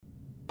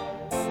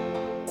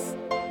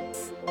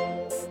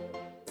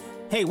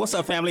Hey, what's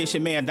up, family? It's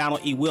your man,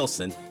 Donald E.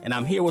 Wilson, and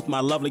I'm here with my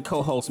lovely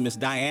co-host, Miss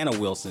Diana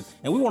Wilson,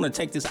 and we want to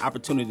take this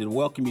opportunity to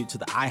welcome you to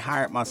the I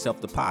Hired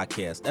Myself, the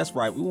podcast. That's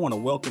right, we want to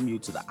welcome you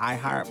to the I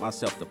Hired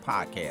Myself, the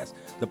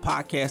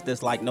podcast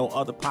that's like no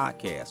other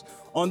podcast.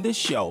 On this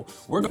show,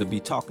 we're going to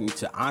be talking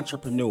to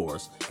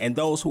entrepreneurs and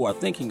those who are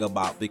thinking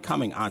about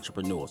becoming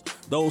entrepreneurs,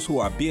 those who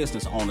are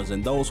business owners,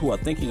 and those who are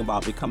thinking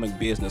about becoming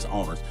business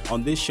owners.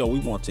 On this show, we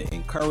want to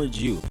encourage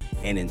you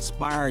and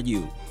inspire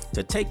you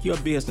to take your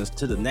business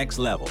to the next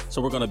level.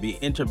 So we're going to be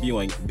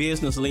interviewing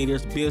business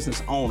leaders,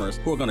 business owners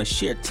who are going to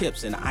share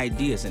tips and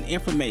ideas and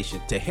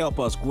information to help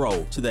us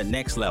grow to the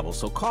next level.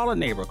 So call a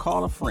neighbor,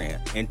 call a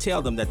friend, and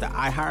tell them that the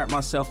I Hired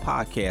Myself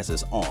podcast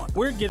is on.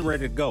 We're getting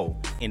ready to go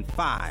in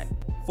 5,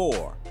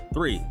 4,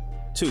 3,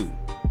 2,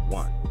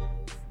 1.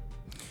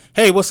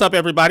 Hey, what's up,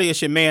 everybody?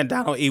 It's your man,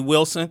 Donald E.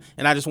 Wilson,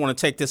 and I just want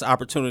to take this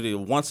opportunity to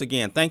once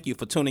again thank you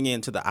for tuning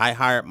in to the I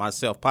Hired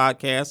Myself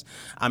podcast.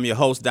 I'm your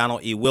host,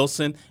 Donald E.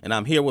 Wilson, and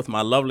I'm here with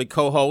my lovely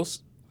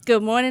co-host.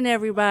 Good morning,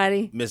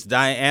 everybody. Miss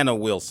Diana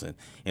Wilson,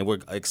 and we're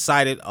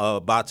excited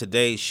about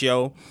today's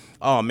show.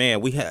 Oh, man,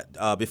 we had,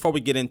 before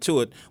we get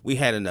into it, we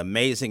had an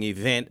amazing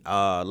event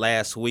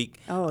last week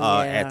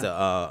at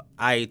the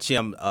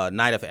IHM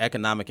Night of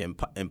Economic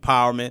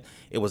Empowerment.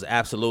 It was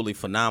absolutely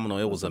phenomenal.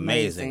 It was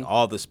amazing.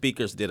 All the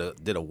speakers did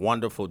a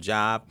wonderful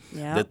job.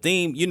 Yep. The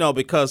theme,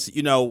 because,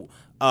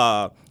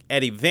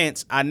 at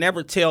events, I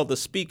never tell the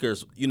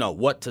speakers,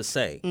 what to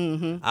say.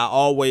 Mm-hmm. I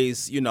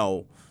always,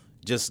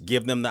 just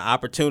give them the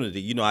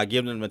opportunity. I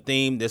give them a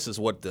theme. This is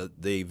what the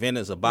event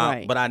is about.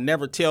 Right. But I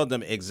never tell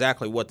them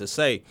exactly what to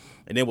say.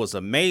 And it was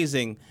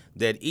amazing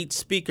that each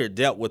speaker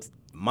dealt with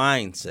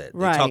mindset.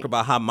 They talk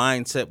about how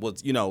mindset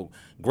was,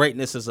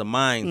 greatness is a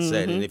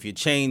mindset. Mm-hmm. And if you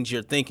change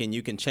your thinking,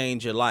 you can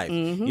change your life.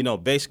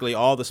 Mm-hmm. Basically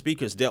all the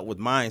speakers dealt with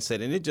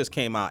mindset, and it just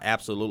came out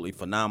absolutely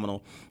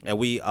phenomenal. And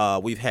we've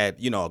had,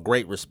 a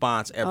great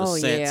response ever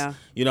since.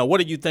 Yeah. What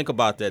did you think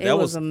about that? It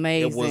was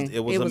amazing.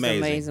 It was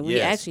amazing.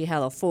 We actually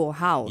had a full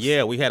house.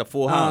 Yeah, we had a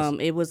full house.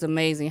 It was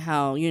amazing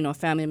how,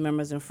 family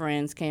members and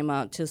friends came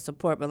out to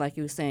support. But like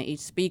you were saying, each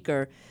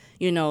speaker,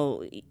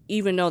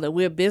 even though that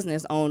we're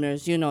business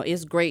owners,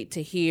 it's great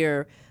to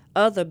hear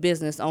other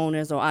business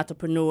owners or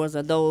entrepreneurs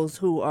or those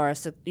who are,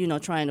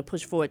 trying to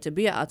push forward to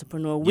be an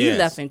entrepreneur. We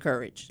left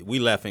encouraged. We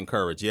left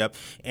encouraged. Yep.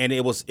 And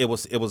it was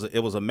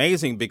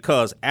amazing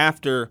because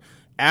after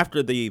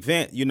the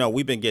event,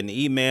 we've been getting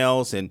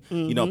emails and,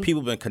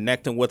 people have been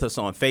connecting with us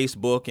on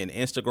Facebook and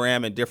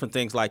Instagram and different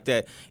things like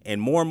that. And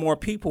more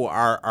people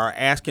are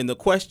asking the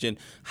question,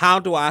 how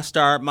do I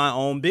start my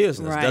own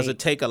business? Right. Does it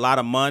take a lot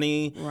of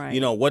money? Right.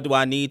 What do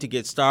I need to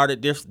get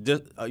started?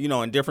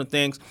 And different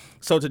things.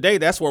 So today,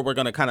 that's what we're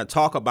going to kind of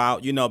talk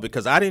about,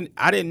 because I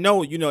didn't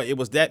know, it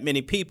was that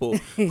many people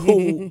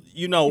who,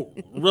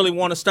 really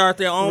want to start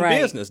their own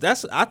business.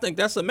 I think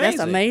that's amazing.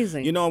 That's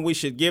amazing. And we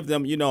should give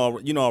them,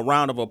 a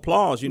round of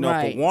applause.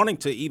 For wanting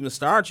to even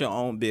start your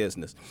own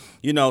business,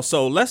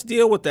 so let's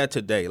deal with that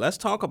today. Let's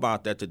talk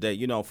about that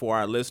today, for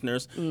our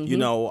listeners.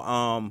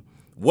 Mm-hmm.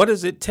 What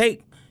does it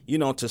take,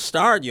 to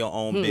start your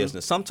own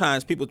business?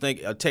 Sometimes people think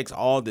it takes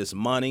all this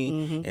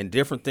money and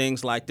different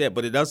things like that,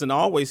 but it doesn't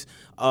always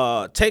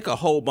take a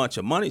whole bunch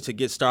of money to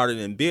get started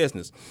in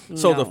business. No.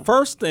 So the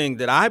first thing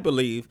that I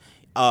believe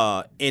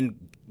in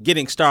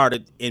getting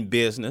started in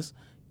business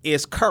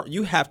is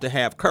you have to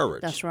have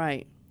courage. That's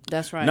right.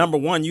 That's right. Number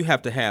one, you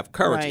have to have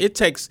courage. Right.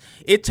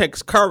 It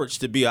takes courage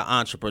to be an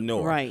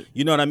entrepreneur. Right.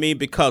 You know what I mean?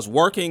 Because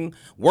working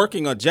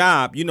a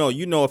job,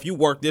 if you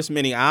work this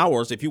many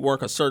hours, if you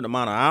work a certain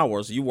amount of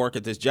hours, you work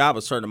at this job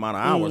a certain amount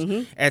of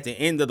hours, at the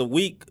end of the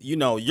week,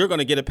 you're going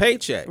to get a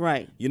paycheck.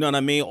 Right. You know what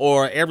I mean?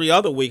 Or every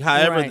other week,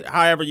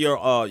 however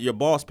your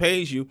boss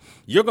pays you,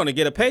 you're going to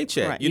get a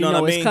paycheck. Right. You know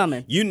what I mean? It's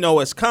coming. You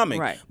know it's coming.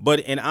 Right. But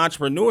in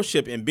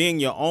entrepreneurship and being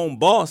your own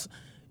boss,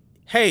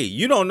 hey,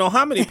 you don't know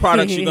how many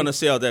products you're going to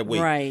sell that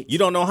week. Right. You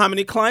don't know how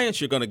many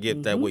clients you're going to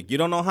get that week. You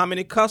don't know how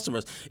many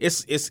customers.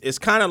 It's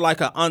kind of like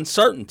an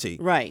uncertainty.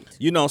 Right.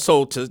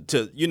 So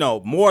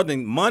to more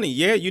than money,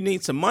 you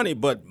need some money,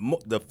 but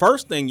the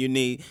first thing you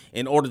need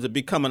in order to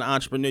become an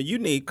entrepreneur, you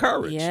need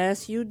courage.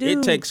 Yes, you do.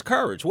 It takes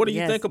courage. What do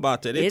you think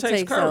about that? It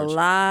takes courage. A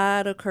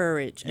lot of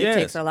courage. Yes. It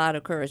takes a lot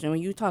of courage. And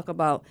when you talk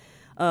about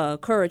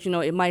courage,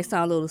 it might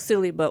sound a little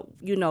silly, but,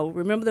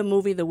 remember the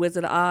movie The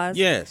Wizard of Oz?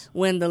 Yes.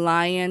 When the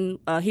lion,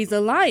 he's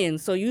a lion,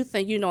 so you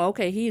think,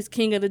 okay, he's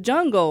king of the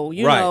jungle.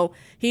 You right. know,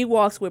 he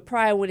walks with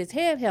pride with his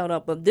head held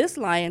up, but this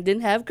lion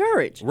didn't have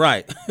courage.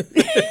 Right.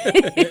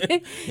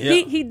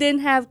 He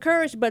didn't have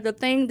courage, but the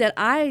thing that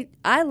I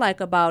like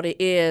about it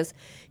is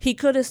he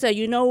could have said,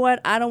 you know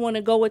what, I don't want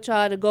to go with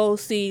y'all to go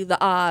see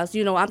the Oz.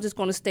 I'm just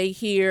going to stay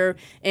here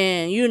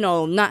and,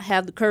 not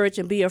have the courage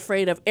and be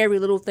afraid of every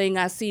little thing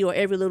I see or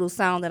every little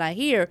sound that I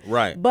hear.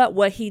 Right. But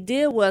what he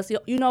did was,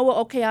 you know what,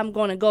 okay, I'm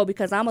going to go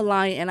because I'm a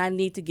lion and I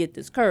need to get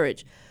this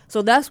courage.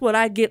 So that's what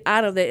I get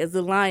out of that, is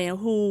the lion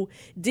who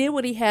did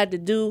what he had to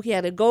do. He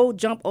had to go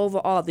jump over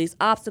all these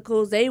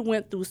obstacles. They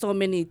went through so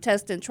many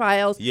tests and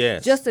trials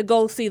just to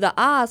go see the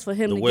odds for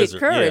him to get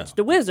courage,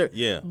 the wizard.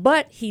 Yeah.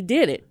 But he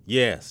did it.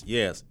 Yes.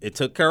 It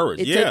took courage.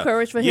 It took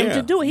courage for him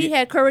to do it. He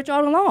had courage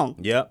all along.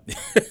 Yep.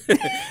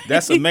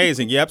 That's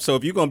amazing. Yep. So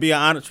if you're going to be an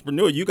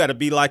entrepreneur, you got to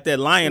be like that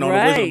lion on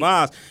the Wizard of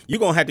Oz. You're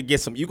going to have to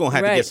get some to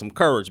get some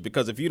courage,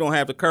 because if you don't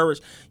have the courage,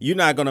 you're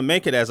not going to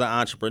make it as an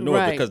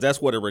entrepreneur, because that's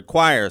what it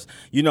requires.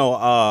 You know,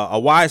 a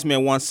wise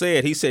man once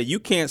said, he said, you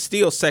can't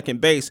steal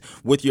second base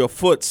with your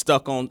foot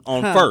stuck on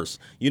first.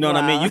 You know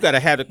what I mean? You got to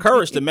have the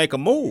courage to make a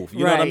move.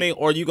 You know what I mean?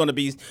 Or you're going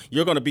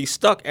to be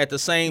stuck at the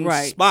same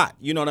spot.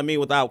 You know what I mean?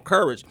 Without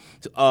courage.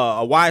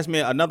 A wise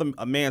man,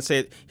 a man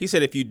said, he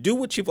said, if you do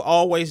what you've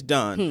always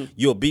done,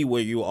 you'll be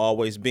where you've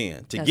always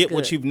been. To get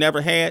what you've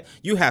never had,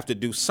 you have to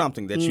do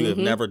something that you have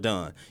never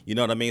done. You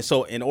know what I mean?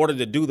 So in order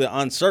to do the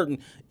uncertain,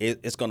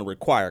 it's going to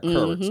require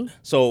courage.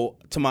 So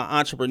to my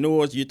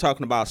entrepreneurs, you're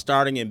talking about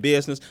starting in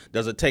business.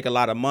 Does it take a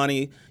lot of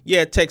money?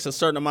 Yeah, it takes a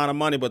certain amount of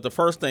money, but the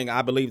first thing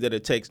I believe that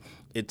it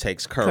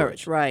takes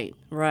courage. Right.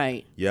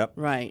 Yep.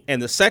 Right.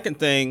 And the second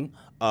thing,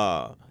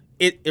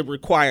 it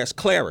requires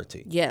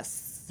clarity.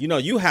 Yes. You know,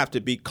 you have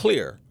to be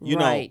clear, you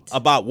know,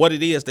 about what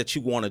it is that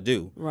you want to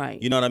do. Right.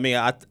 You know what I mean?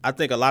 I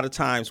think a lot of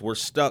times we're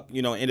stuck,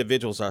 you know,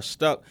 individuals are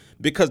stuck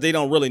because they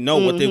don't really know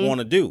what they want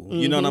to do.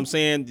 You know what I'm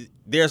saying?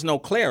 There's no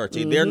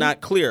clarity. They're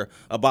not clear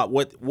about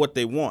what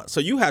they want.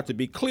 So you have to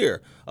be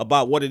clear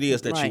about what it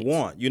is that you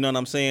want. You know what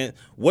I'm saying?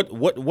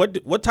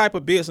 What type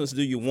of business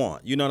do you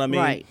want? You know what I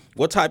mean? Right.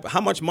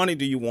 How much money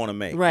do you want to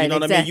make? Right, you know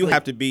what I mean? You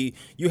have to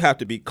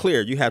be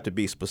clear. You have to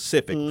be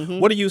specific.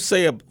 What do you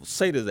say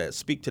to that?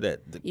 Speak to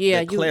that.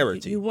 That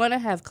clarity. You want to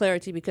have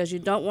clarity because you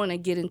don't want to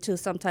get into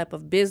some type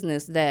of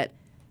business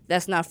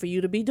that's not for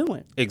you to be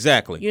doing.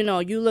 Exactly. You know,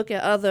 you look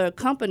at other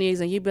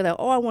companies and you be like,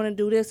 oh, I want to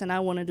do this and I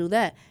want to do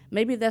that.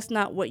 Maybe that's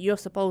not what you're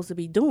supposed to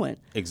be doing.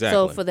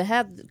 Exactly.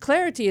 So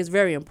clarity is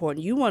very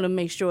important. You want to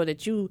make sure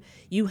that you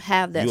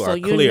have that.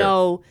 You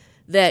know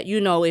that, you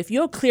know, if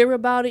you're clear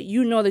about it,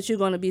 you know that you're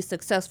going to be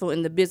successful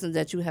in the business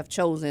that you have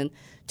chosen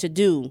to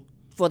do.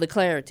 For the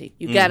clarity.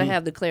 You got to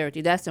have the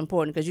clarity. That's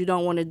important because you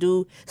don't want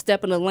to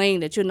step in a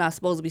lane that you're not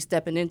supposed to be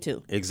stepping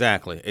into.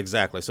 Exactly.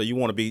 So you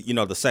want to be, you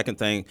know, the second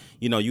thing,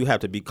 you know, you have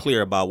to be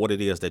clear about what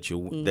it is that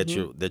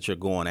you're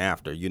going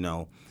after, you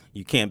know.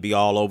 You can't be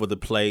all over the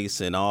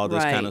place and all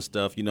this kind of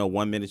stuff. You know,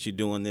 1 minute you're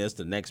doing this,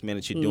 the next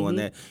minute you're doing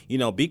that. You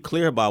know, be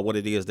clear about what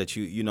it is that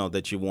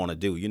you want to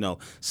do. You know,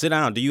 sit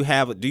down. Do you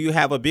have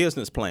a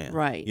business plan?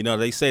 Right. You know,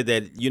 they say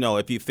that, you know,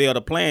 if you fail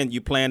to plan,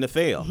 you plan to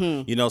fail.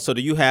 You know, so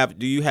do you have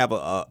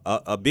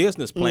a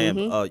business plan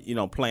you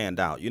know, planned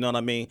out? You know what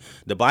I mean?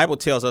 The Bible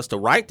tells us to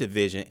write the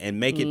vision and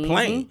make it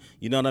plain.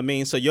 You know what I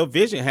mean? So your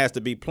vision has to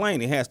be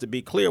plain. It has to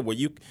be clear where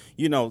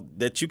you know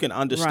that you can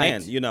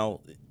understand, you know.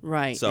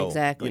 Right, so,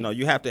 exactly. You know,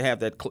 you have to have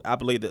that. I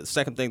believe the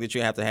second thing that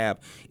you have to have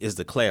is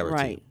the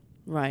clarity.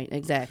 Right,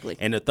 exactly.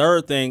 And the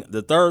third thing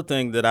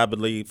that I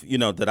believe, you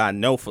know, that I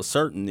know for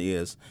certain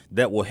is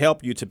that will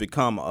help you to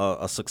become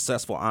a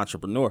successful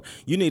entrepreneur.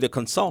 You need a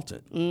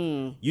consultant.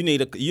 You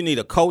need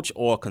a coach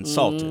or a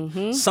consultant.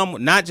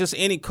 Not just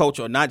any coach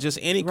or not just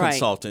any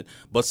consultant,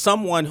 but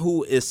someone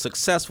who is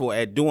successful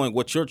at doing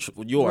what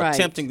you're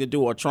attempting to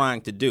do or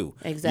trying to do.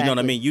 Exactly. You know what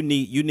I mean?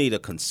 You need a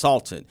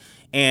consultant.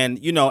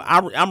 And, you know,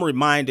 I'm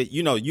reminded,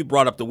 you know, you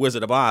brought up The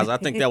Wizard of Oz. I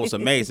think that was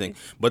amazing.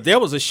 But there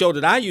was a show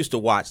that I used to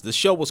watch. The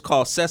show was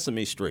called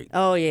Sesame Street.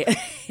 Oh, yeah.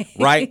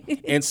 Right?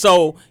 And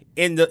so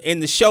in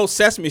the show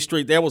Sesame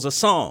Street, there was a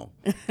song.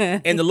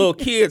 And the little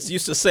kids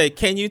used to say,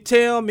 can you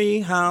tell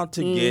me how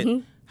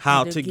to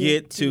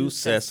get to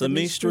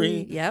Sesame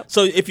Street? Yep.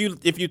 So if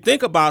you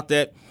think about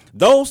that,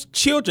 those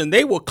children,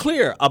 they were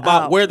clear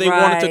about where they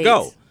wanted to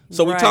go.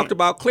 So we talked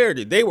about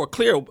clarity. They were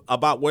clear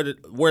about where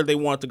they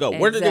wanted to go.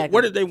 Exactly.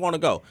 Where did they want to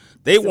go?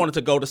 They wanted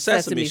to go to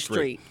Sesame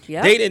Street.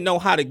 Yep. They didn't know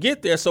how to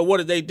get there, so what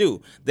did they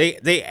do?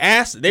 They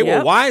asked. They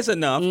were wise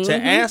enough to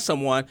ask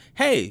someone,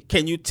 "Hey,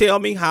 can you tell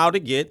me how to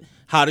get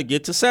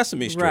to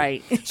Sesame Street?"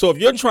 Right. So if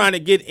you're trying to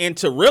get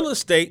into real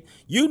estate,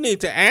 you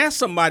need to ask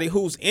somebody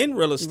who's in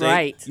real estate.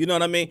 Right. You know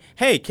what I mean?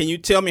 Hey, can you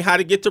tell me how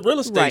to get to real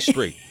estate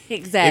street?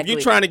 Exactly. If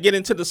you're trying to get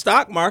into the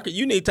stock market,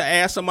 you need to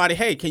ask somebody,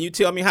 hey, can you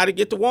tell me how to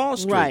get to Wall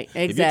Street? Right,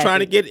 exactly. If you're trying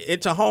to get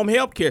into home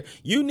health care,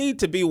 you need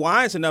to be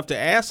wise enough to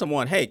ask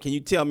someone, hey, can you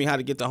tell me how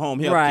to get to home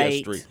health care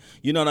street?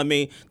 You know what I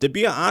mean? To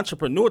be an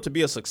entrepreneur, to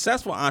be a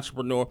successful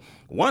entrepreneur,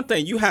 one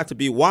thing, you have to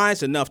be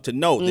wise enough to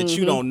know that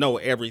you don't know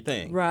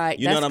everything. Right.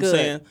 You know what I'm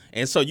saying?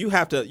 And so you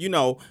have to, you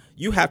know,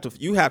 you have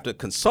to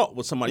consult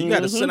with somebody. You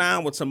got to sit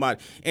down with somebody,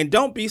 and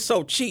don't be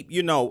so cheap.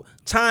 You know,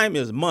 Time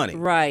is money.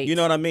 Right. You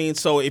know what I mean?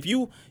 So if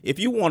you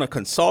want a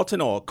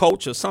consultant or a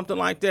coach or something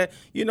like that,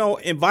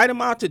 invite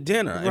them out to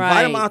dinner,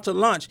 invite them out to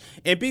lunch,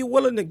 and be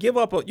willing to give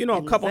up a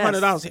couple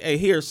 $100. Hey,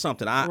 here's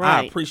something.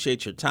 I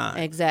appreciate your time.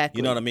 Exactly.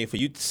 You know what I mean? For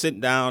you sitting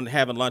down,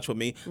 having lunch with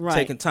me,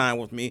 taking time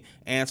with me,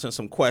 answering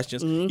some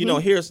questions.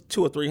 Here's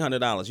 $200 or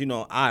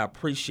 $300. I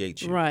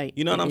appreciate you. Right.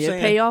 You know what I'm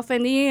saying? It'll pay off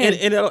in the end.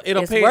 And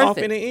it'll pay off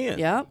in the end.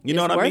 Yeah. You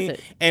know what I mean?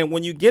 And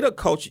when you get a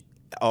coach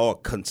or a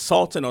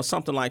consultant or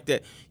something like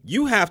that,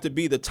 you have to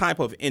be the type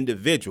of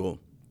individual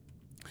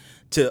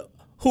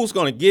who's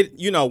going to get,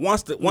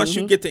 once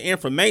you get the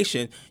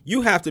information,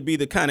 you have to be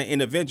the kind of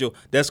individual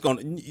that's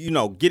going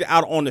to, get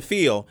out on the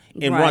field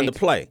and run the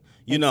play.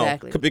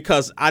 Exactly.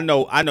 Because I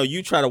know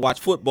you try to watch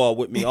football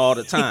with me all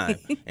the time,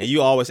 and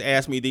you always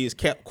ask me these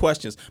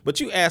questions. But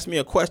you asked me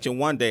a question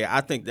one day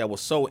I think that was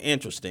so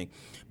interesting.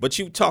 But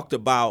you talked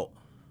about,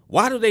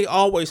 why do they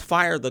always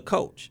fire the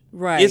coach?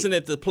 Right. Isn't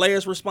it the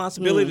player's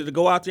responsibility to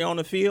go out there on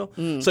the field?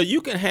 So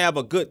you can have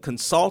a good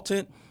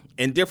consultant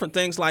and different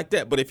things like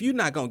that, but if you're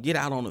not going to get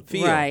out on the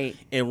field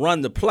and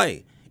run the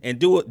play and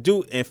do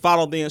and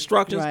follow the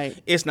instructions,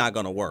 it's not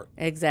going to work.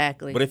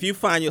 Exactly. But if you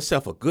find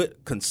yourself a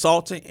good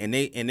consultant and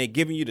they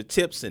giving you the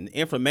tips and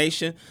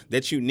information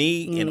that you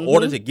need in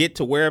order to get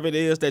to wherever it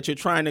is that you're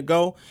trying to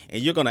go,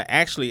 and you're going to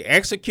actually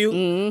execute,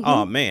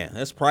 oh man,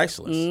 that's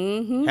priceless.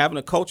 Having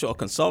a coach or a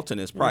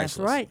consultant is priceless.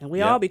 That's right. And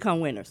we all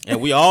become winners.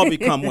 And we all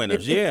become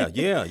winners. Yeah.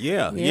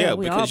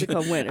 We all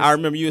become winners. I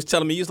remember you was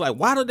telling me, you was like,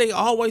 why do they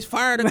always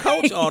fire the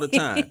coach all the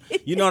time?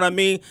 You know what I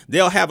mean?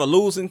 They'll have a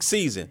losing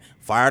season.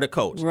 Fire the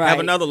coach. Right. Have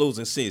another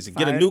losing season.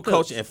 Get a new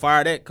coach and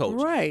fire that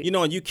coach. Right.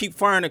 And you keep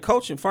firing the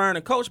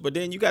coach, but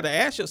then you got to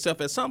ask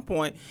yourself at some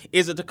point,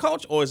 is it the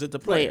coach or is it the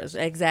players?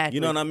 Exactly.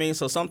 You know what I mean?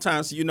 So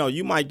sometimes,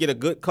 you might get a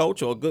good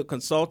coach or a good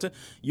consultant,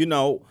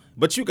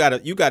 but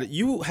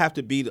you have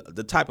to be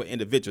the type of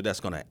individual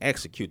that's going to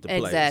execute the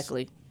plays.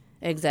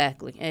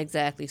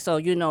 Exactly. So,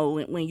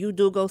 when you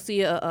do go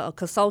see a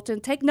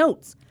consultant, take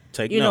notes.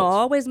 Take notes.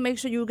 Always make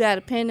sure you got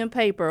a pen and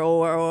paper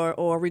or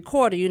a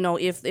recorder,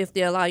 if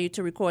they allow you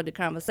to record the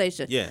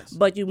conversation. Yes.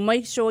 But you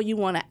make sure you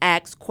want to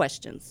ask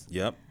questions.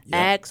 Yep.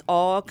 Ask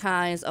all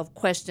kinds of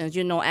questions.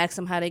 Ask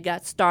them how they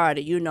got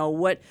started.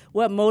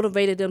 What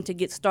motivated them to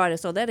get started,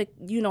 so that it,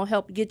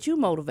 help get you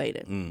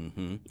motivated.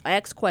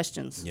 Ask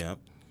questions.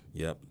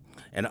 Yep.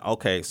 And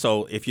okay,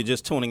 so if you're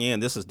just tuning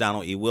in, this is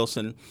Donald E.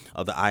 Wilson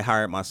of the I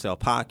Hired Myself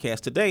podcast.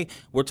 Today,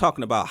 we're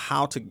talking about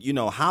how to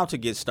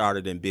get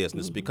started in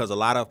business, because a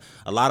lot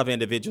of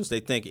individuals, they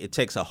think it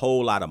takes a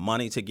whole lot of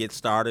money to get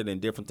started and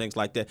different things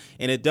like that.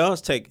 And it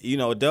does take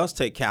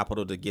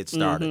capital to get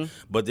started.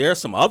 But there are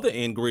some other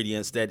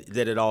ingredients that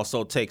it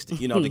also takes to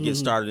get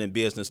started in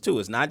business too.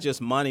 It's not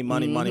just money.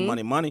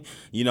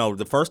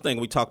 The first thing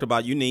we talked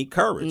about, you need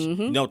courage.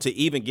 To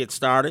even get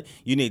started,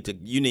 you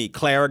need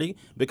clarity,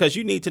 because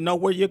you need to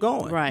know where you're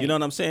going. Right. You know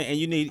what I'm saying? And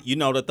you need,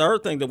 the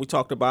third thing that we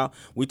talked about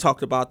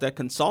that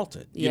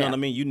consultant. You know what I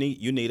mean? You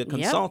need a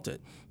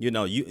consultant.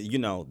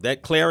 That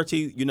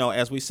clarity,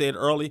 as we said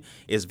earlier,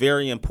 is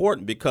very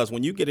important, because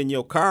when you get in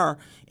your car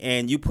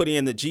and you put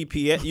in the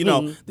GPS,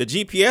 the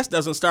GPS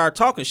doesn't start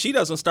talking. She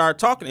doesn't start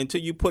talking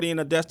until you put in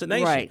a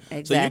destination. Right,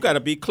 exactly. So you got to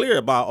be clear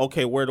about,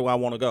 okay, where do I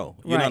want to go?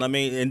 You know what I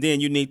mean? And then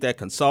you need that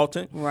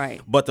consultant. Right.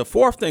 But the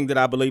fourth thing that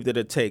I believe that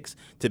it takes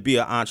to be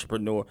an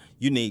entrepreneur,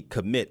 you need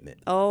commitment.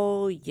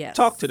 Oh, yes.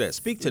 Talk to that.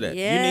 Speak to that.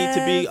 Yes. You need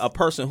to be a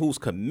person who's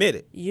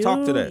committed.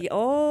 Talk to that.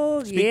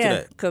 Oh, Speak to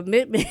that.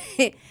 Commitment.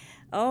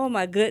 Oh,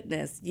 my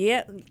goodness.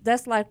 Yeah,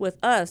 that's like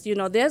with us.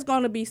 There's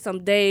going to be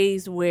some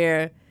days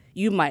where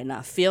you might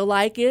not feel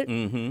like it.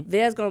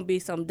 There's going to be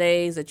some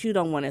days that you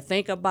don't want to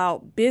think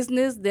about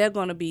business. There are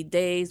going to be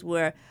days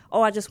where,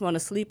 I just want to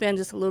sleep in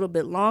just a little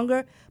bit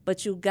longer.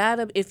 But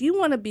if you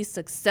want to be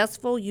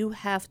successful, you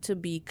have to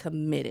be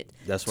committed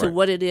to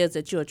what it is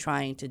that you're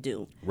trying to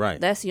do. Right.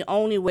 That's the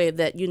only way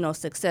that,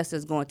 success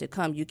is going to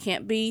come. You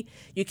can't be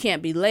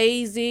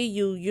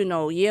lazy.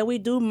 We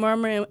do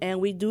murmur and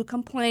we do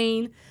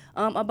complain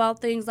about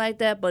things like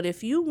that. But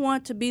if you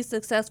want to be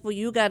successful,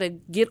 you got to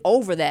get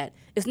over that.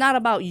 It's not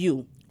about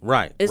you.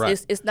 Right.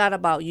 It's not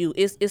about you.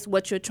 It's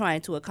what you're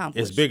trying to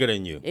accomplish. It's bigger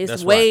than you.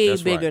 It's way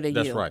bigger than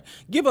you. That's right.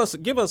 Give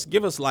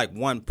us like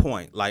one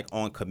point, like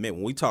on commitment.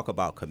 When we talk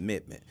about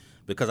commitment,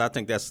 because I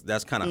think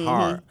that's kind of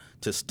hard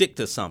to stick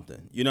to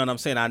something. You know what I'm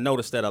saying? I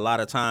noticed that a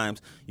lot of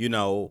times,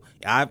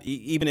 I've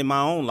even in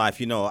my own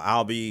life,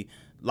 I'll be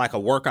like a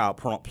workout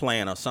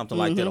plan or something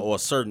like that, or a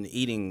certain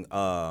eating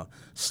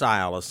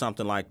style or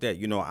something like that.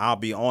 I'll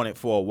be on it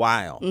for a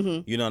while.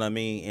 You know what I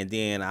mean? And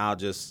then I'll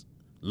just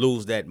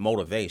lose that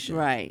motivation.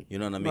 Right. You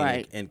know what I mean?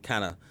 Right. And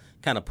kind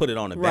of put it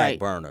on the back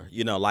burner.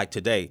 Like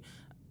today,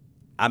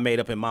 I made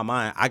up in my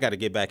mind, I got to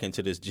get back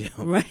into this gym.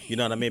 Right. You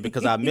know what I mean?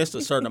 Because I missed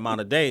a certain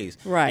amount of days.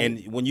 Right.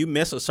 And when you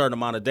miss a certain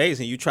amount of days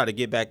and you try to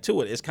get back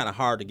to it, it's kind of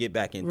hard to get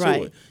back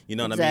into it. You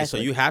know what I mean? So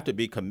you have to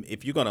be,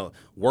 if you're going to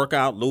work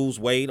out, lose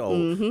weight,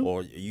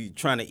 or you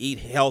trying to eat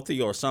healthy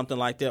or something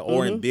like that,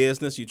 or in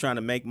business, you're trying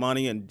to make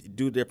money and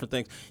do different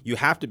things, you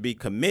have to be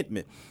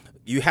committed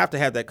you have to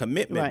have that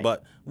commitment. Right.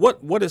 But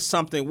what is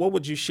something? What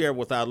would you share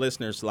with our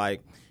listeners?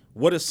 Like,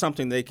 what is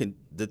something they could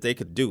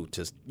do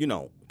to, you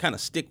know, kind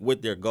of stick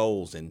with their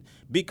goals and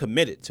be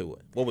committed to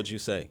it? What would you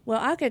say? Well,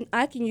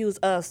 I can use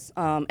us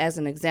as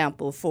an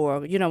example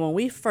for, you know, when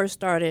we first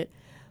started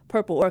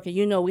Purple Orchid,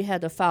 you know, we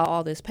had to file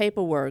all this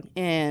paperwork,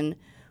 and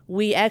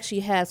we actually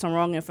had some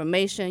wrong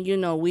information. You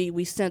know,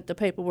 we sent the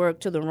paperwork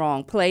to the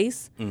wrong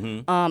place.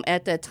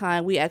 At that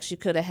time, we actually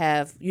could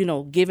have, you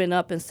know, given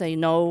up and say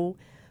no,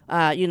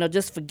 you know,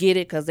 just forget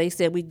it, because they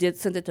said we did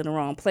send it to the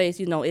wrong place.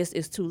 You know,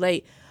 it's too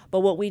late. But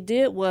what we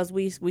did was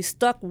we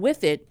stuck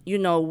with it. You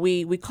know,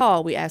 we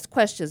called, we asked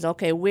questions.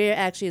 Okay, where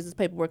actually is this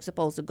paperwork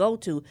supposed to go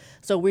to?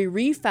 So we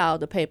refiled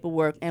the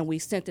paperwork and we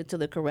sent it to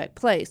the correct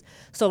place.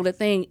 So the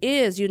thing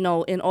is, you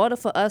know, in order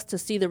for us to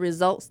see the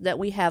results that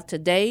we have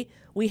today,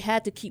 we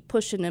had to keep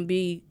pushing and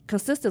be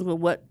consistent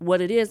with what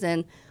it is,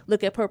 and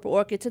look at Purple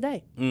Orchid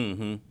today.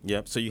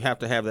 Yep. So you have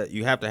to have that.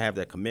 You have to have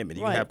that commitment.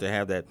 You Right. have to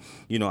have that.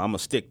 You know, I'm gonna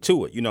stick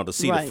to it. You know, to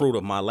see the Right. fruit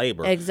of my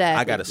labor.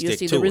 Exactly. I got to You'll stick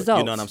see to the it. You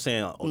results. know what I'm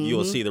saying?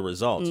 You'll see the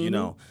results. You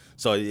know.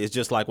 So it's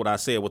just like what I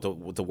said with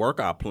the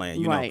workout plan.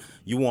 You Right.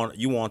 know,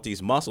 you want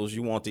these muscles,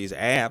 you want these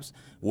abs.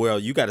 Well,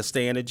 you got to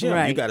stay in the gym. You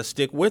Right. got to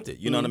stick with it.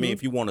 You know what I mean?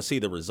 If you want to see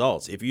the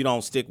results, if you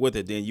don't stick with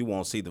it, then you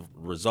won't see the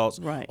results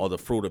Right. or the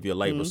fruit of your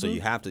labor. So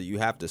you have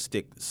to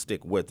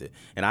stick with it.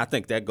 And I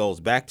think that goes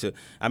back to,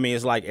 I mean,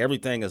 it's like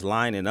everything is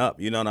lining up.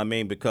 You know what I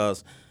mean?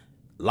 Because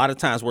a lot of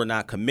times we're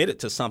not committed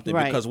to something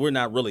Right. because we're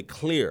not really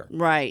clear.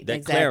 Right, That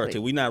exactly. clarity.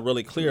 We're not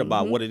really clear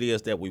about what it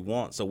is that we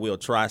want. So we'll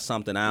try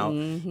something out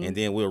and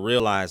then we'll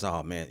realize,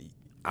 oh man,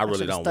 I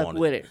really don't stuck want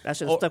with it. it. I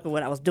should have stuck with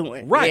what I was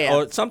doing. Right. Yeah.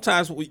 Or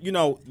sometimes, you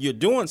know, you're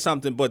doing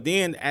something, but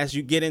then as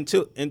you get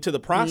into the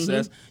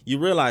process, you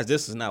realize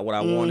this is not what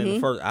I wanted in the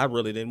first. I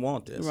really didn't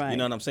want this. Right. You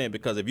know what I'm saying?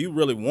 Because if you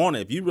really want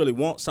it, if you really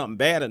want something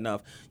bad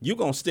enough, you're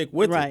going to stick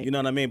with it. Right. You know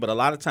what I mean? But a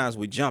lot of times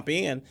we jump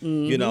in,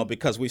 you know,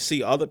 because we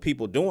see other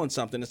people doing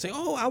something and say,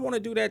 oh, I want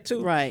to do that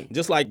too. Right.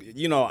 Just like,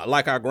 you know,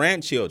 like our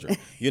grandchildren.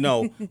 You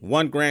know,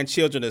 one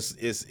grandchildren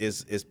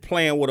is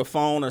playing with a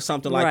phone or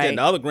something like that. Right. And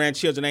the other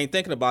grandchildren ain't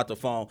thinking about the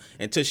phone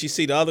until she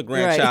see the other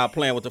grandchild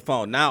playing with the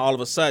phone. Now all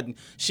of a sudden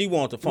she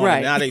wants the phone, Right.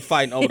 and now they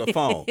fighting over the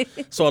phone.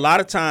 So a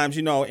lot of times,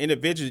 you know,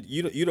 individuals,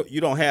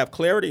 you don't have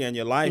clarity in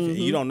your life, and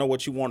you don't know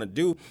what you want to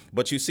do,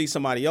 but you see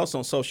somebody else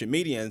on social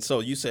media, and so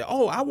you say,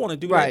 oh, I want to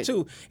do that Right.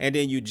 too, and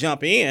then you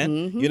jump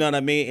in, you know what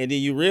I mean, and then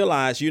you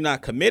realize you're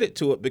not committed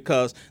to it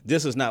because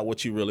this is not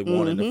what you really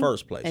want in the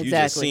first place. You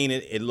just Exactly. seen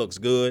it, it looks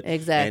good,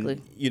 Exactly.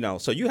 and you know,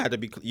 so you had to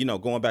be, you know,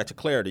 going back to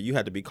clarity, you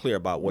had to be clear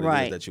about what it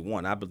Right. is that you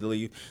want. I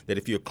believe that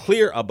if you're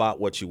clear about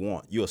what you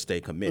want, you'll stay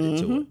committed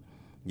to it.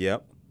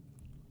 Yep.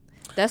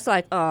 That's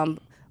like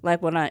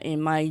when I in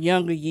my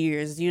younger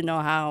years, you know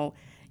how,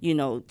 you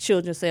know,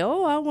 children say,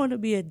 oh, I want to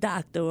be a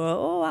doctor, or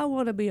oh, I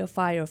want to be a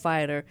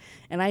firefighter,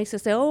 and I used to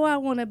say, oh, I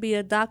want to be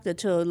a doctor.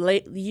 Till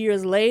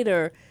years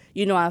later,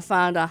 you know, I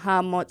found out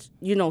how much,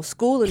 you know,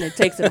 schooling it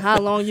takes and how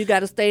long you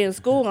got to stay in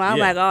school, and I'm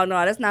Yeah. like, oh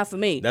no, that's not for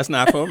me. That's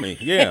not for me.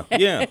 Yeah,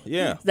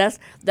 yeah.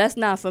 That's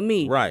not for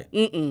me. Right.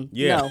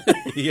 Yeah.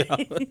 Yeah.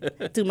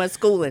 No, too much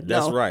schooling.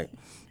 That's no. right.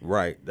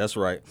 Right. That's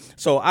right.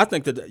 So I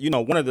think that, you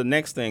know, one of the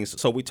next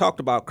things, so we talked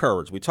about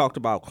courage. We talked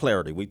about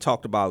clarity. We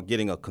talked about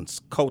getting a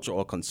coach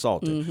or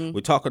consultant. We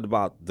talked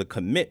about the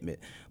commitment.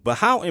 But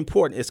how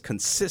important is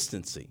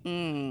consistency?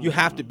 You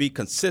have to be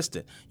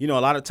consistent. You know,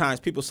 a lot of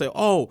times people say,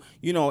 oh,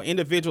 you know,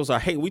 individuals are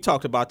hating. We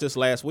talked about this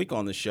last week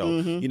on the show.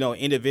 You know,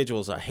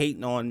 individuals are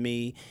hating on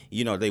me.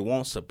 You know, they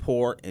want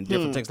support and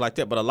different things like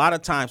that. But a lot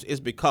of times it's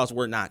because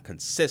we're not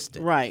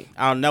consistent. Right.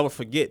 I'll never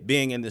forget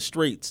being in the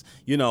streets,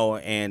 you know,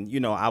 and, you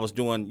know, I was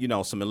doing, you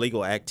know, some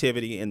illegal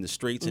activity in the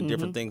streets and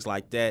different things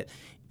like that.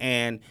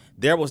 And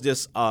there was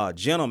this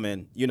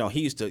gentleman, you know,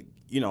 he used to,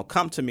 you know,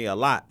 come to me a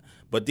lot.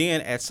 But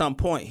then at some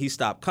point, he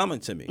stopped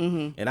coming to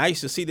me. And I used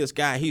to see this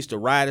guy. He used to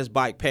ride his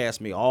bike past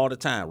me all the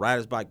time,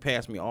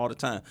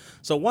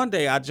 So one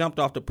day I jumped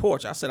off the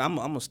porch. I said, I'm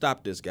going to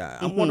stop this guy.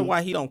 I wonder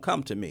why he don't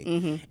come to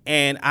me.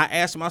 And I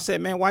asked him, I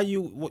said, man, why do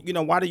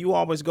you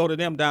always go to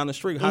them down the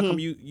street? How come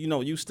you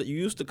used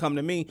to come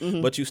to me,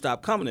 but you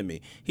stopped coming to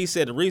me? He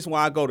said, the reason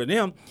why I go to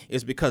them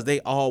is because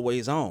they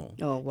always on.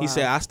 Oh, wow. He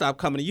said, I stopped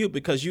coming to you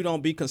because you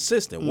don't be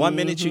consistent. One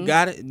minute you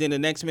got it, then the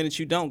next minute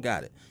you don't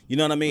got it. You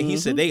know what I mean? He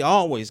said, they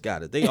always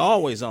got it. They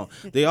always on.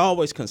 They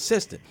always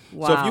consistent.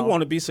 Wow. So if you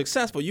want to be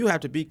successful, you have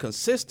to be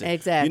consistent.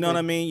 Exactly. You know what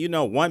I mean? You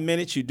know, 1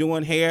 minute you're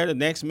doing hair, the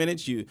next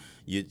minute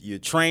you're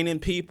training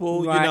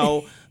people. Right. You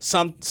know,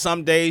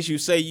 some days you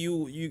say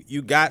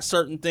you got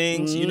certain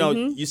things. You know,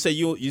 you say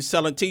you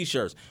selling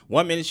T-shirts.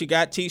 1 minute you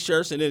got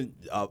T-shirts, and then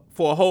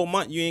for a whole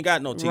month you ain't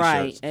got no T-shirts.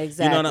 Right,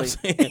 exactly. You know what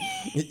I'm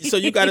saying? So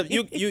you got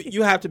to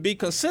you have to be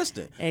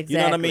consistent. Exactly. You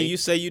know what I mean? You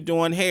say you're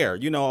doing hair.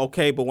 You know,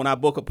 okay, but when I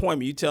book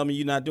appointment, you tell me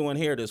you're not doing doing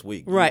hair this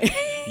week? Right.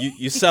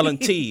 You selling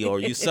tea, or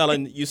you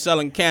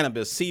selling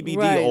cannabis, CBD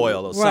Right.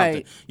 oil or something.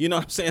 Right. You know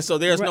what I'm saying? So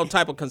there's no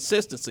type of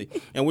consistency.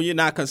 And when you're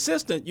not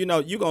consistent, you're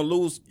gonna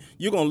lose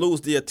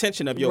the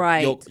attention of your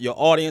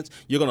audience.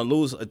 You're gonna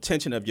lose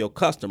attention of your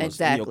customers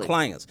and your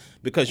clients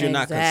because you're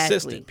not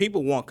consistent.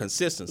 People want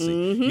consistency.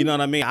 You know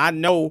what I mean? I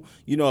know,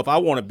 if I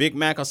want a Big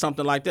Mac or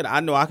something like that, I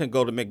know I can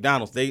go to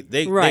McDonald's.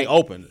 They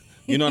open.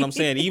 You know what I'm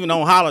saying? Even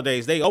on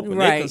holidays, they open.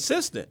 They're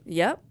consistent.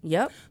 Yep.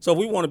 So if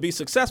we want to be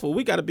successful,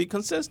 we got to be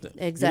consistent.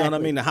 Exactly. You know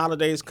what I mean? The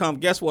holidays come,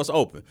 guess what's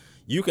open?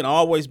 You can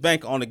always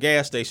bank on the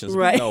gas stations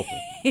being open.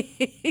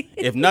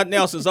 If nothing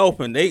else is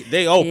open, they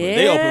open. Yeah,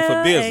 they open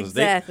for business.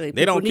 Exactly.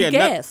 They don't People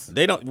care. need gas.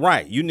 They don't.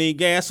 Right. You need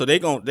gas, so they're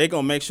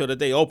gonna make sure that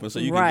they open so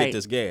you can get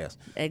this gas.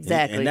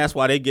 Exactly. And that's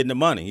why they getting the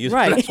money.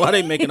 That's why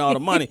they making all the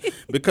money,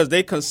 because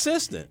they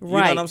consistent. You know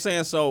what I'm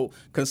saying? So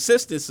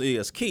consistency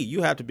is key.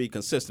 You have to be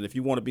consistent if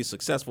you want to be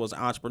successful as an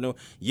entrepreneur.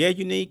 Yeah,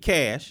 you need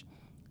cash.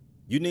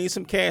 You need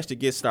some cash to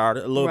get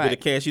started, a little bit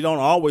of cash. You don't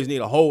always need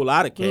a whole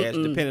lot of cash,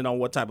 depending on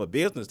what type of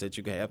business that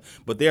you can have.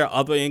 But there are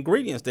other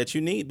ingredients that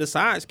you need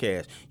besides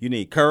cash. You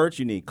need courage.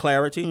 You need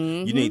clarity.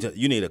 You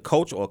need a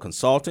coach or a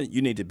consultant.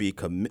 You need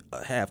to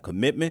have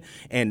commitment.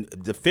 And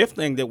the fifth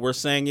thing that we're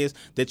saying is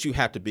that you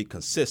have to be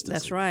consistent.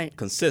 That's right.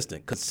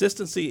 Consistent.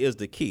 Consistency is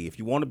the key. If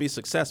you want to be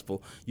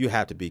successful, you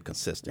have to be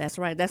consistent. That's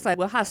right. That's like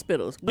with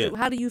hospitals.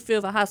 How do you feel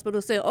if a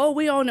hospital say, "Oh,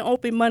 we only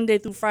open Monday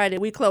through Friday.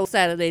 We close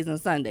Saturdays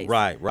and Sundays"?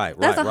 Right.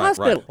 That's a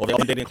hospital. Or they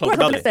didn't close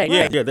Monday.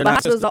 Yeah, they're but not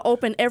hospitals are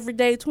open every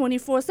day,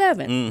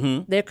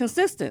 24/7. They're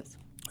consistent.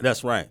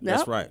 That's right.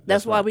 That's right.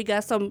 That's why we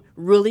got some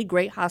really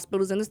great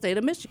hospitals in the state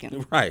of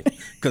Michigan. Right.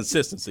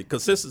 Consistency.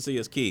 Consistency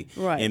is key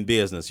in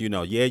business. You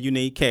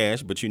need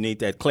cash, but you need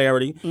that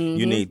clarity.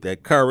 You need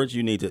that courage.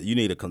 You need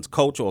a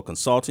coach or a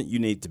consultant. You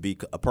need to be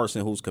a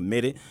person who's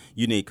committed.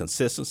 You need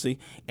consistency.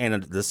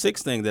 And the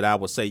sixth thing that I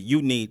would say,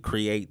 you need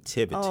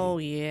creativity. Oh,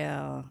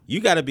 yeah.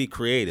 You got to be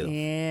creative.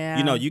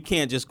 Yeah. You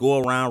can't just go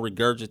around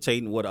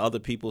regurgitating what other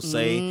people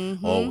say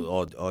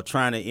or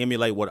trying to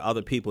emulate what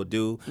other people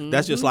do.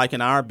 That's just like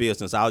in our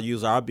business. I'll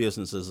use our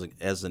business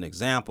as an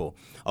example.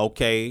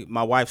 Okay,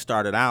 my wife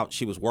started out,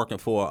 she was working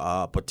for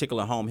a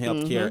particular home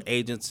health care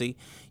agency.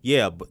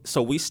 Yeah,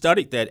 so we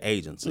studied that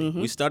agency.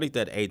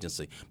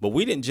 But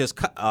we didn't just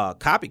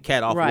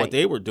copycat off what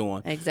they were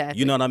doing. Exactly.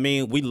 You know what I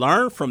mean? We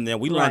learned from them.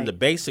 We learned the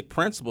basic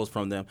principles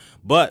from them.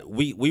 But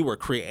we were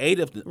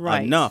creative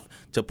enough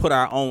to put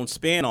our own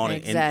spin on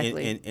it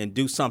and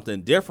do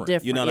something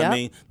different. You know what I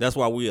mean? That's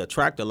why we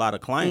attract a lot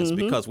of clients,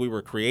 because we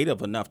were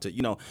creative enough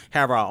to,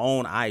 have our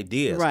own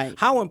ideas. Right.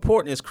 How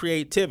important is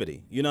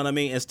creativity? You know what I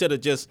mean? Instead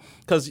of just,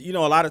 because, a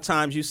lot of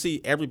times you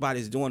see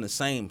everybody's doing the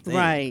same thing.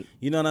 Right.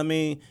 You know what I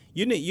mean?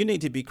 You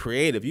need to be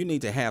creative. You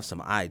need to have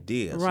some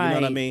ideas. Right. You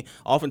know what I mean?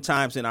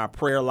 Oftentimes in our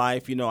prayer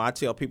life, I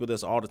tell people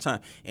this all the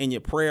time. In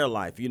your prayer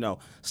life,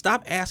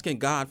 stop asking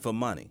God for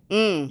money.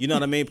 You know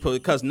what I mean?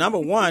 Because number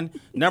one,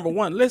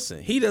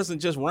 listen, He doesn't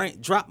just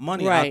drop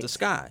money out the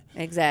sky.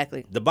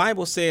 Exactly. The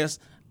Bible says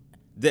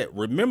that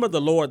remember the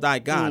Lord thy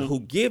God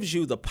who gives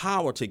you the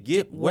power to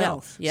get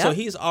wealth. Yep. So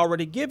He's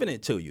already given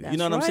it to you. That's you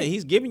know what I'm saying?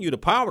 He's giving you the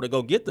power to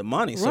go get the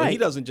money. So He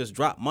doesn't just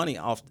drop money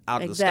out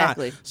of the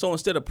sky. So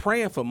instead of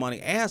praying for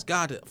money, ask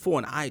God for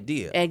an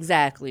idea.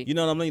 Exactly. You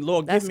know what I mean?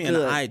 Lord, give me an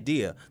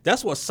idea.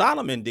 That's what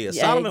Solomon did.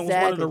 Yeah, Solomon was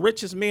one of the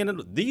richest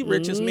men, the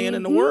richest man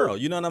in the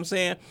world. You know what I'm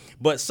saying?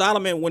 But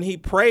Solomon, when he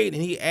prayed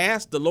and he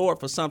asked the Lord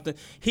for something,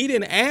 he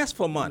didn't ask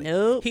for money.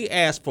 Nope. He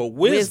asked for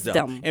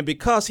wisdom. And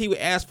because he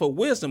asked for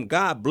wisdom,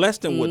 God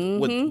blessed him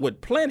with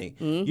plenty.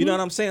 You know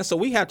what I'm saying? So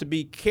we have to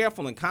be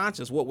careful and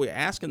conscious what we're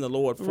asking the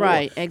Lord for.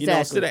 Right, exactly.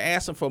 Instead of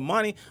asking for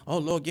money, oh,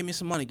 Lord, give me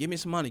some money, give me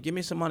some money, give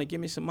me some money,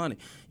 give me some money.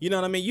 You know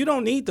what I mean? You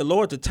don't need the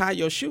Lord to tie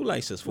your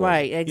shoelaces for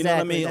right, you. Exactly. You know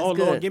what I mean? That's oh,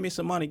 good. Lord, give me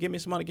some money, give me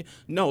some money.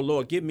 No,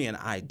 Lord, give me an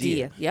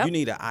idea. Yep. You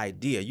need an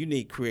idea. You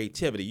need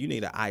creativity. You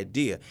need an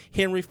idea.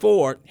 Henry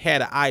Ford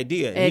had an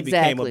idea, and he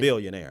became a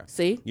billionaire.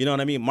 See? You know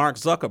what I mean? Mark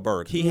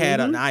Zuckerberg, he had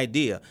an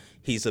idea.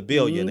 He's a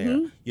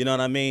billionaire. You know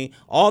what I mean?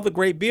 All the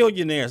great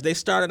billionaires, they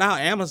started out,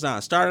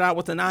 Amazon started out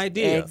with an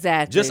idea.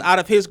 Exactly. Just out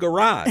of his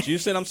garage. You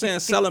see what I'm saying?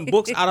 Selling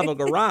books out of a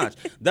garage.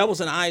 That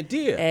was an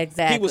idea.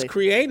 Exactly. He was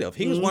creative.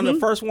 He was one of the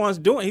first ones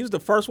doing it. He was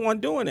the first one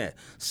doing that.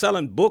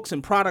 Selling books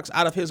and products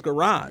out of his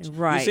garage.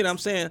 Right. You see what I'm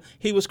saying?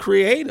 He was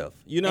creative.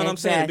 You know what I'm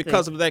saying?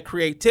 Because of that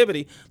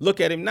creativity,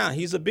 look at him now.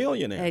 He's a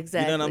billionaire.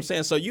 Exactly. You know what I'm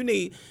saying? So you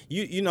need,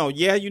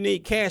 you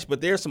need cash,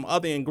 but there's some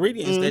other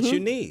ingredients that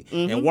you need.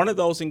 And one of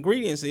those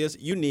ingredients is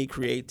you need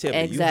creativity.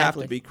 Exactly. You have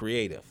to be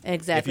creative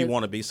if you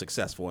want to be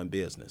successful in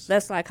business.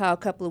 That's like how a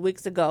couple of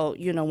weeks ago,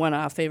 one of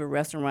our favorite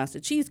restaurants,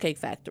 the Cheesecake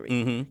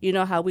Factory. You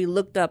know how we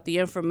looked up the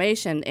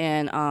information,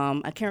 and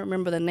I can't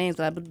remember the names,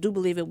 but I do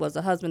believe it was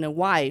a husband and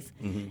wife,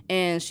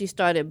 and she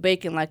started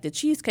baking like the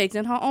cheesecakes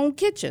in her own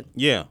kitchen.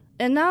 Yeah.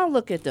 And now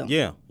look at them.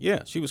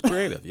 Yeah, she was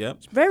creative.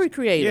 Yep. Very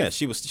creative. Yeah,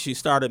 she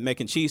started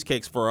making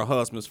cheesecakes for her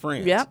husband's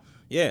friends. Yep.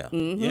 Yeah,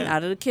 yeah.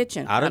 Out of the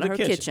kitchen. Out of her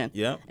kitchen.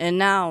 Yeah. And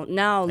now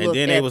look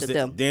at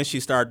them. Then she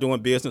started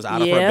doing business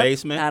out of her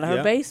basement. Out of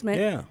her basement.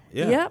 Yeah.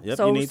 Yep. Yep.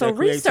 So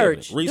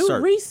research.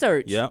 Do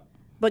research. Yep.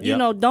 But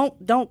Yep.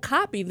 don't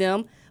copy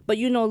them. But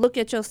look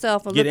at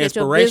yourself and Get look at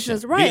your inspiration.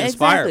 business. Right, Be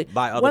inspired exactly.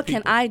 by other what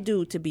people. can I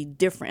do to be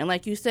different? And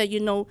like you said,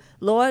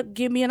 Lord,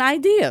 give me an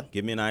idea.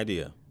 Give me an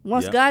idea.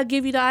 Once Yep. God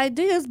give you the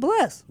idea, it's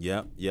blessed.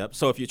 Yep.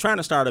 So if you're trying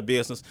to start a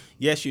business,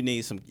 yes, you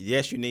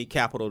need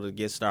capital to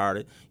get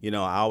started. I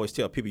always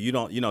tell people you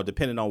don't,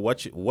 depending on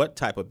what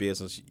type of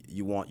business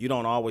you want, you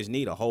don't always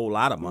need a whole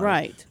lot of money.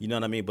 Right. You know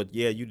what I mean? But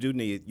yeah, you do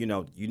need,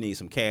 you need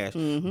some cash.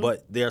 Mm-hmm.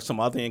 But there are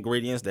some other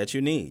ingredients that you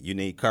need. You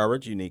need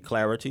courage. You need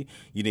clarity.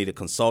 You need a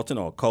consultant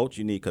or a coach.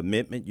 You need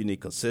commitment. You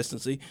need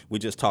consistency. We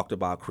just talked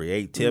about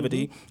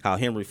creativity, how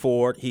Henry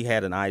Ford, he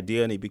had an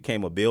idea and he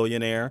became a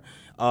billionaire.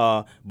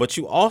 But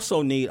you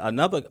also need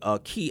another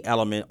key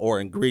element or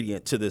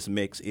ingredient to this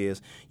mix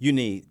is you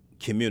need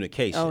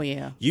communication. Oh,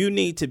 yeah. You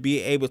need to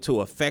be able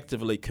to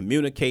effectively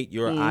communicate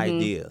your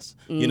ideas.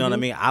 You know what I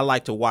mean? I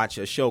like to watch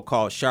a show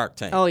called Shark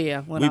Tank. Oh,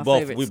 yeah. One of our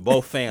favorites. We're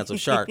both fans of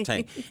Shark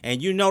Tank.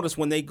 And you notice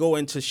when they go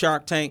into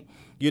Shark Tank,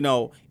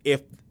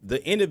 if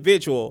the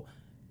individual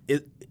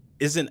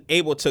isn't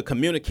able to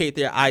communicate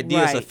their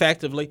ideas Right.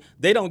 effectively,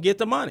 they don't get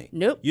the money.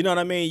 Nope. You know what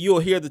I mean? You'll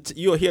hear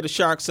the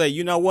shark say,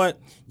 you know what?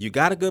 You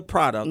got a good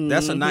product.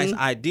 That's a nice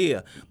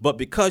idea. But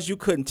because you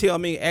couldn't tell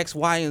me X,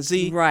 Y, and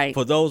Z, Right.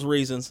 for those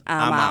reasons,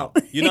 I'm out.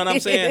 You know what I'm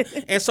saying?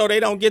 And so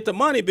they don't get the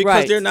money because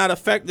Right. they're not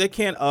they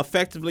can't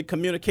effectively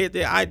communicate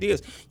their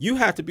ideas. You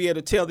have to be able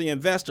to tell the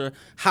investor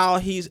how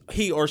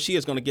he or she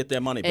is going to get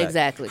their money back.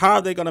 Exactly. How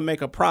are they going to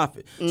make a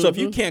profit? So if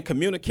you can't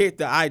communicate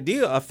the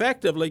idea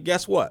effectively,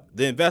 guess what?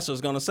 The investor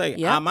is going to say,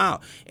 Yep. I'm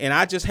out. And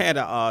I just had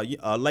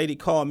a lady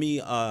call me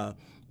a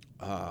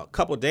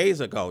couple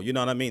days ago. You know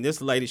what I mean? This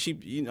lady,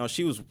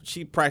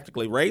 she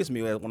practically raised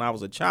me when I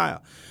was a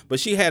child, but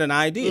she had an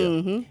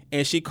idea,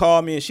 and she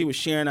called me and she was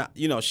shared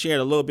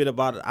a little bit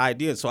about the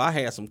idea. So I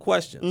had some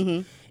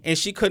questions, and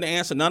she couldn't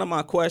answer none of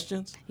my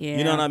questions. Yeah.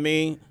 You know what I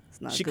mean?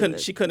 not She good.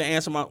 couldn't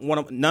answer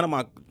none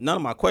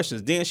of my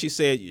questions. Then she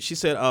said,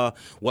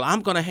 well,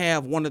 I'm gonna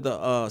have one of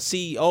the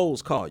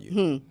CEOs call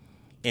you,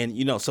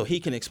 and so he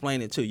can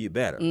explain it to you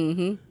better.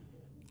 Mm-hmm.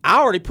 I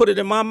already put it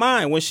in my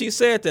mind when she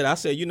said that. I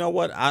said, you know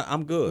what,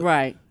 I'm good.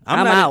 Right.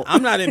 I'm out.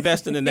 I'm not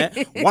investing in that.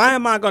 Why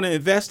am I going to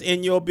invest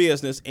in your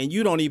business and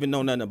you don't even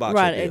know nothing about your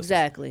Right, business?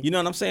 exactly. You know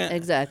what I'm saying?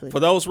 Exactly. For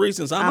those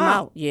reasons, I'm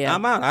out. Yeah.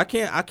 I'm out. I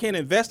can't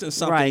invest in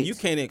something Right. you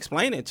can't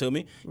explain it to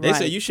me. They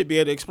say Right. you should be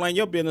able to explain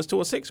your business to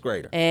a sixth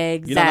grader.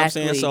 Exactly. You know what I'm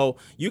saying? So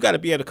you got to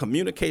be able to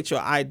communicate your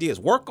ideas.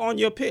 Work on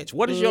your pitch.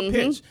 What is your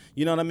pitch?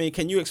 You know what I mean?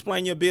 Can you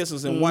explain your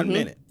business in 1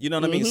 minute? You know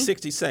what I mean?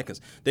 60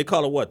 seconds. They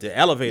call it what? The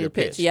elevator The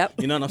pitch, pitch. yep.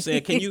 You know what I'm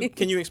saying?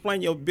 Can you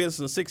explain your business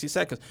in 60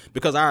 seconds?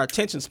 Because our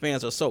attention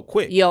spans are so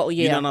quick. Yo,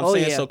 You yeah. know what I'm Oh,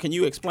 saying? yeah. So can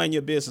you explain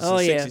your business Oh,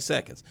 in 60 yeah.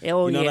 seconds?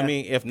 Oh, you know what I yeah.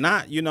 mean? If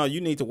not, you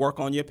need to work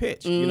on your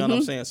pitch. You know what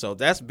I'm saying? So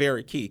that's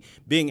very key.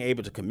 Being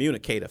able to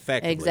communicate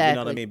effectively. You know what I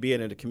Exactly. mean? Being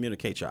able to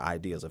communicate your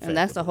ideas effectively. And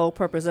that's the whole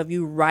purpose of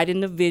you writing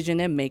the vision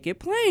and make it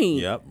plain.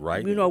 Yep,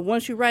 right.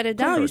 Once you write it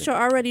down, you Clarity. should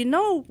already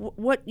know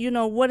what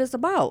it's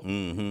about.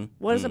 Mm-hmm.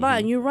 What it's about.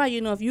 And you're right.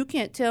 If you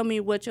can't tell me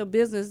what your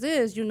business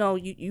is,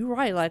 you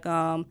right. Like,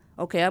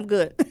 okay, I'm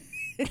good.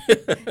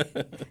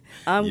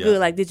 I'm Yeah. good.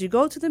 Like, did you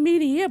go to the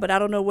meeting? Yeah, but I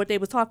don't know what they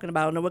was talking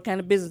about. I don't know what kind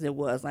of business it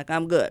was. Like,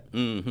 I'm good.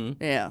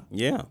 Mm-hmm. Yeah.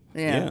 Yeah.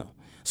 Yeah.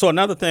 So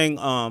another thing,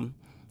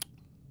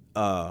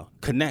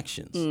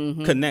 connections.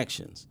 Mm-hmm.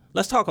 Connections.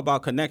 Let's talk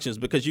about connections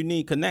because you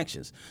need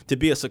connections. To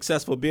be a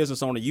successful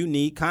business owner, you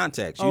need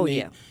contacts.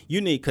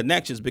 You need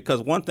connections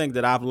because one thing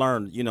that I've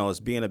learned, as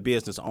being a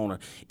business owner,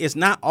 it's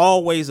not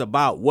always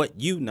about what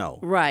you know.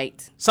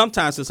 Right.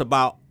 Sometimes it's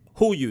about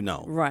who you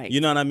know. Right. You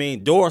know what I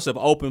mean? Doors have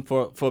opened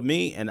for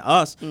me and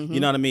us, Mm-hmm. you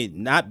know what I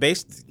mean? Not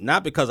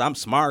because I'm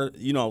smarter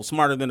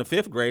than a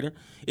fifth grader.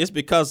 It's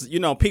because,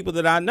 people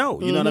that I know,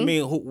 you know what I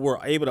mean, who were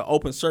able to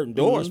open certain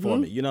doors for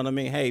me. You know what I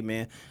mean? Hey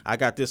man, I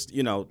got this,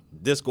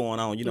 this going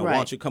on. Why Right.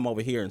 don't you come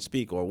over here and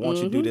speak? Or why don't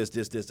you do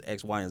this,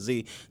 X, Y, and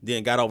Z?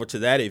 Then got over to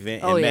that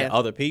event and Oh, met yeah.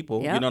 other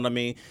people, Yep. you know what I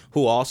mean,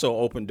 who also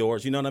opened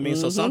doors. You know what I mean?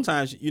 So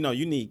sometimes, you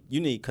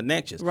need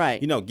connections.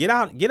 Right. Get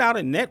out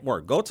and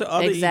network. Go to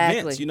other Exactly.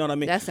 events. You know what I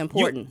mean? That's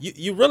important.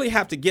 You really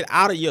have to get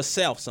out of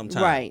yourself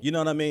sometimes. Right. You know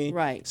what I mean?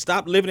 Right.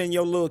 Stop living in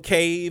your little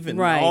cave and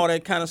Right. all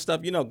that kind of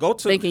stuff. Go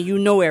to Thinking you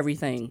know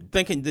everything.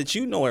 thinking that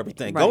you know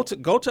everything.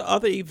 Right. Go to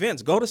other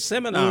events. Go to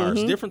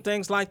seminars, different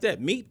things like that.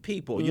 Meet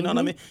people. You know what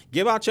I mean?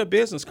 Give out your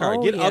business card.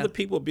 Oh, Get yeah. other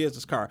people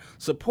business card.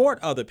 Support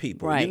other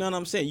people. You Right. know what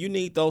I'm saying? You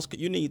need those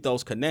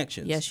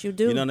connections. Yes, you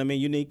do. You know what I mean?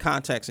 You need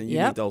contacts and you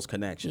Yep. need those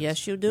connections.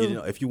 Yes, you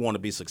do. If you want to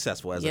be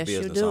successful as Yes, a you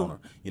business do.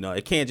 owner.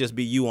 It can't just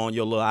be you on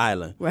your little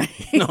island. Right.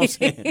 You know what I'm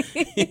saying?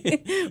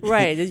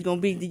 Right.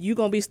 You're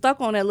gonna be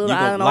stuck on that little You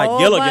gonna- island like all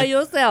Gilligan, by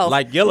yourself.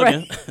 Like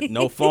Gilligan, Right.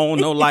 no phone,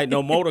 no light,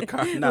 no motor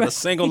car, not a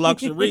single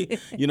luxury.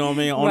 You know what I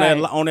mean?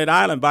 Right. On that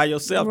island by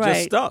yourself, just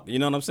Right. stuck. You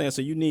know what I'm saying?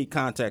 So you need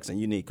contacts and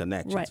you need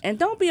connections. Right. And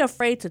don't be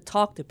afraid to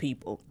talk to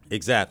people.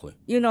 Exactly.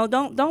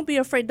 Don't be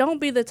afraid. Don't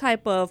be the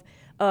type of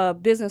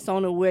business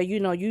owner where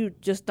you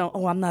just don't.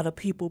 Oh, I'm not a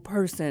people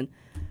person.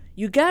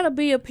 You got to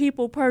be a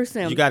people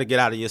person. You got to get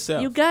out of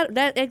yourself. You got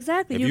that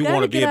exactly. If you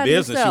want to be a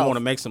business, you want to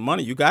make some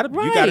money. You got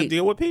to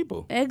deal with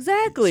people.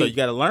 Exactly. So you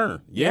got to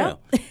learn. Yeah,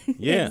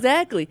 yeah,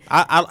 exactly.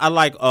 I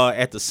like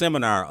at the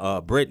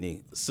seminar,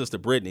 Sister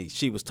Brittany,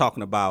 she was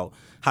talking about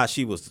how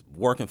she was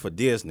working for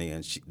Disney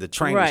and the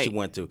training she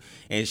went to,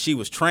 and she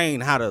was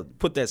trained how to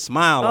put that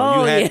smile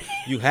on.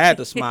 You had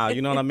to smile.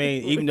 You know what I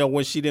mean? Even though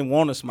when she didn't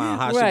want to smile,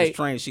 how she was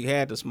trained, she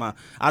had to smile.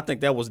 I think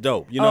that was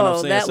dope. You know what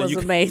I'm saying? That was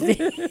amazing.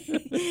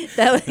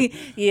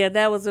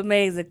 That was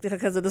amazing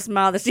because of the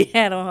smile that she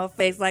had on her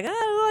face. Like, I don't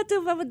want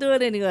to, but I'm gonna do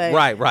it anyway.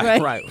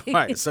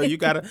 Right. So you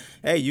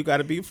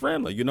gotta be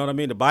friendly. You know what I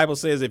mean? The Bible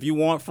says if you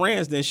want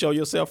friends, then show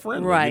yourself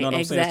friendly. Right. You know what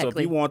I'm saying? So if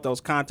you want those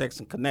contacts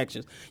and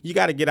connections, you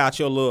got to get out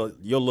your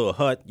little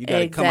hut. You got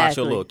to come out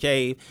your little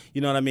cave.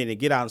 You know what I mean? And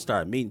get out and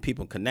start meeting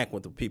people, and connect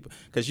with the people,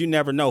 because you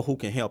never know who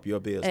can help your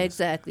business.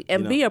 Exactly.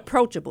 And be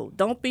approachable.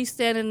 Don't be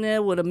standing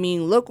there with a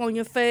mean look on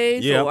your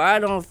face, or I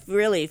don't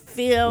really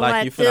feel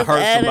like you finna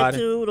hurt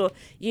attitude. Somebody. Or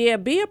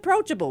be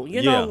approachable.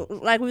 You know,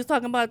 like we was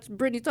talking about,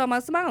 Brittany talking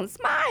about smiling.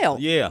 Smile.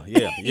 Yeah.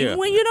 Even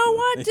when you don't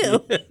want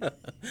to.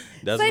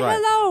 That's Say right.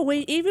 hello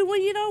even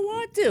when you don't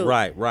want to.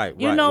 Right.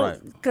 You know,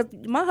 because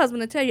my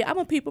husband will tell you, I'm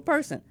a people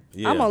person.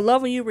 Yeah. I'm going to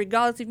love you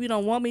regardless if you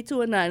don't want me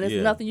to or not.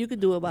 There's nothing you can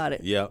do about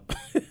it. Yeah.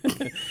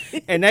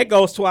 And that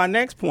goes to our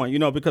next point,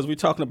 because we're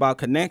talking about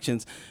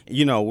connections.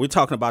 We're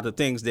talking about the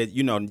things that,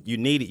 you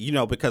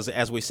need, because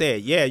as we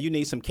said, you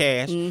need some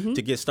cash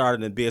to get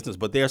started in business,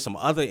 but there's some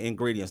other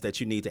ingredients that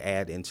you need to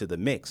add into the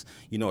mix,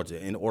 in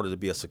order to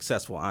be a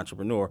successful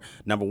entrepreneur.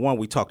 Number one,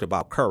 we talked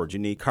about courage. You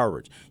need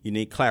courage. You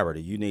need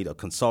clarity. You need a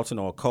consultant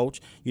or a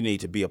coach. You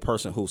need to be a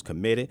person who's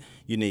committed.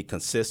 You need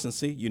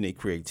consistency. You need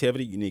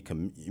creativity. You need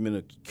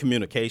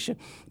communication.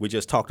 We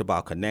just talked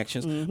about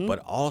connections, but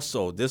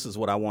also this is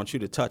what I want you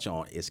to touch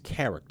on is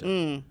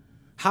character.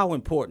 How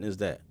important is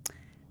that?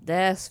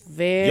 That's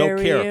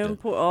very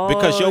important.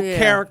 Because your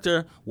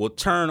character will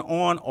turn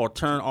on or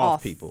turn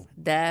off people.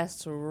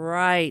 That's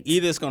right.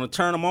 Either it's going to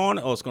turn them on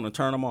or it's going to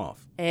turn them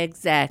off.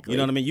 Exactly. You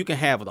know what I mean? You can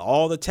have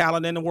all the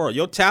talent in the world.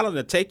 Your talent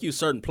will take you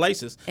certain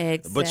places,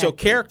 but your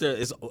character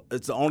is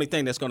the only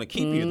thing that's going to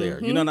keep you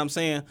there. You know what I'm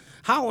saying?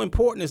 How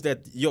important is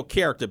that, your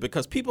character?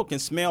 Because people can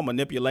smell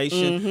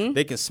manipulation.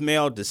 They can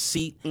smell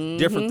deceit,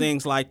 different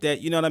things like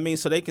that. You know what I mean?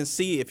 So they can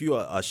see if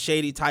you're a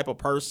shady type of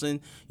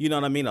person, you know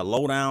what I mean? A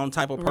low down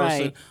type of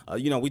person.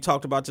 Right. We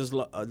talked about this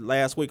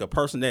last week, a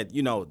person that,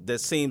 that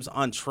seems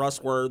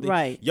untrustworthy.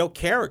 Right. Your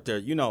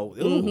character,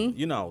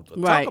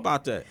 talk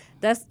about that.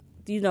 That's,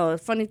 a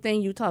funny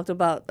thing you talked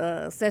about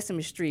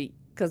Sesame Street,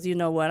 because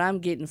what I'm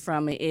getting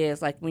from it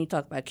is, like, when you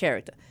talk about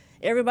character,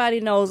 everybody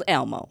knows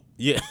Elmo.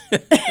 Yeah.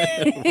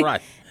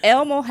 Right.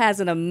 Elmo has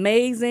an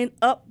amazing,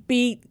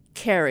 upbeat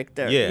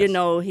character. Yes.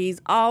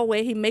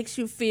 He makes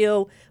you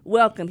feel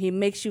welcome. He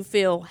makes you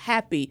feel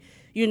happy.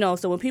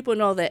 So when people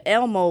know that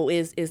Elmo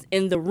is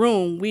in the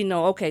room, we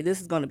know, okay,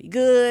 this is going to be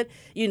good.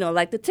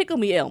 Like the Tickle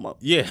Me Elmo.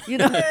 Yeah.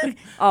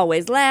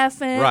 Always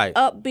laughing, right.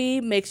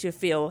 Upbeat, makes you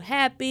feel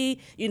happy.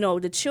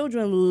 The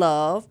children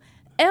love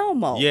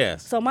Elmo.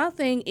 Yes. So my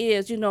thing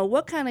is,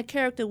 what kind of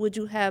character would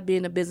you have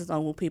being a business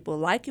owner? Will people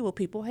like you? Will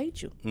people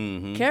hate you?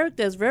 Mm-hmm.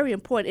 Character is very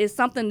important. It's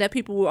something that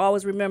people will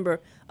always remember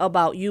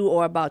about you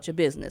or about your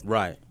business.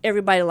 Right.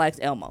 Everybody likes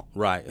Elmo.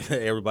 Right.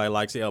 Everybody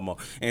likes Elmo.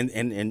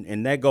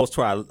 And that goes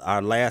to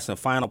our last and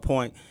final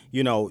point.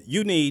 You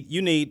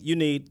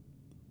need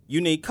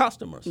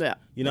customers. Yeah.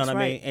 You know what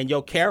I mean? And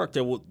your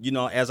character will,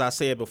 as I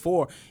said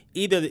before,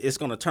 either it's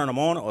going to turn them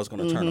on or it's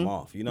going to turn them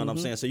off. You know what I'm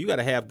saying? So you got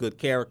to have good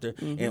character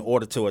in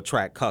order to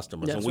attract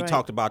customers. That's and we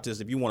talked about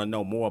this. If you want to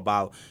know more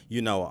about,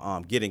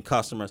 getting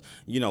customers,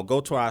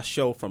 go to our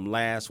show from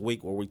last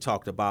week where we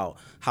talked about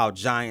how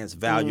giants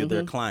value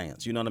their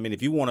clients. You know what I mean?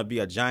 If you want to be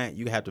a giant,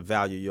 you have to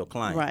value your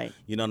client. Right.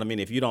 You know what I mean?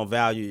 If you don't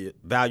value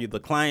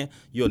the client,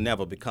 you'll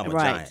never become a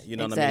giant. You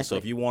know what I mean? So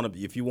if you want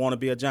to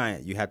be a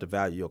giant, you have to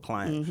value your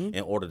client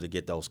in order to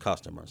get those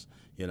customers.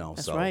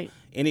 That's so right.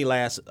 Any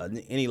last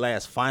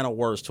final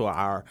words to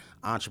our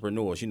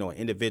entrepreneurs,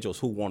 individuals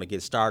who want to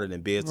get started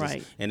in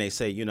business, and they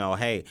say,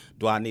 hey,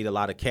 do I need a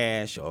lot of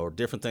cash or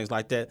different things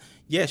like that?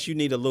 Yes, you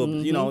need a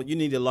little,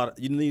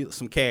 you need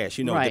some cash,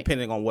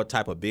 depending on what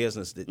type of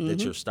business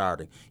that you're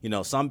starting.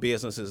 Some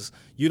businesses,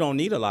 you don't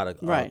need a lot of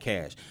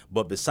cash,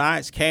 but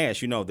besides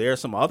cash, there are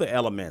some other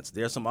elements,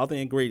 there's some other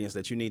ingredients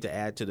that you need to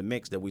add to the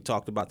mix that we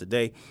talked about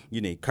today. You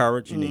need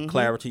courage, you need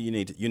clarity, you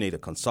need a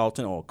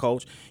consultant or a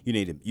coach, you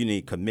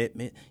need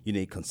commitment, you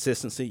need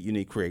consistency, you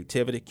need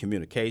creativity,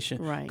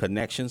 communication,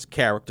 connections,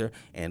 character,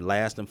 and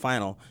last and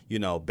final,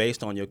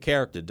 based on your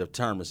character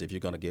determines if you're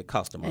going to get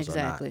customers or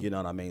not. You know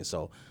what I mean?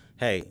 So,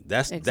 hey,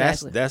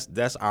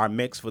 that's our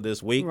mix for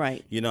this week.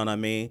 Right. You know what I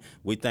mean?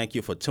 We thank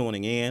you for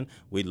tuning in.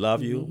 We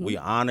love you. We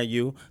honor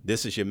you.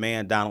 This is your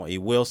man, Donald E.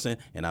 Wilson,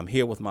 and I'm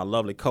here with my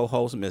lovely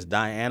co-host, Miss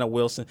Diana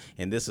Wilson,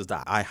 and this is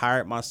the I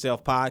Hired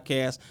Myself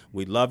podcast.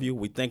 We love you.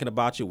 We're thinking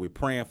about you. We're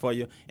praying for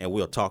you, and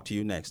we'll talk to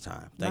you next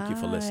time. Thank you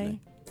for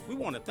listening. We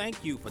want to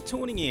thank you for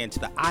tuning in to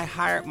the I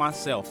Hired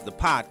Myself, the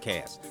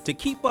podcast. To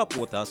keep up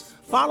with us,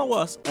 follow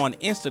us on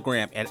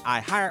Instagram at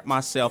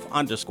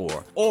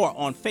IHiredMyself_ or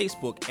on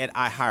Facebook at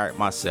I Hired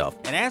Myself.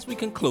 And as we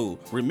conclude,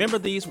 remember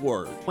these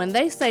words. When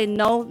they say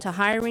no to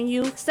hiring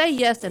you, say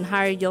yes and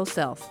hire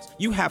yourself.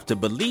 You have to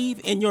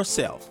believe in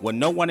yourself when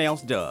no one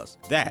else does.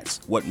 That's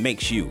what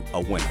makes you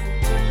a winner.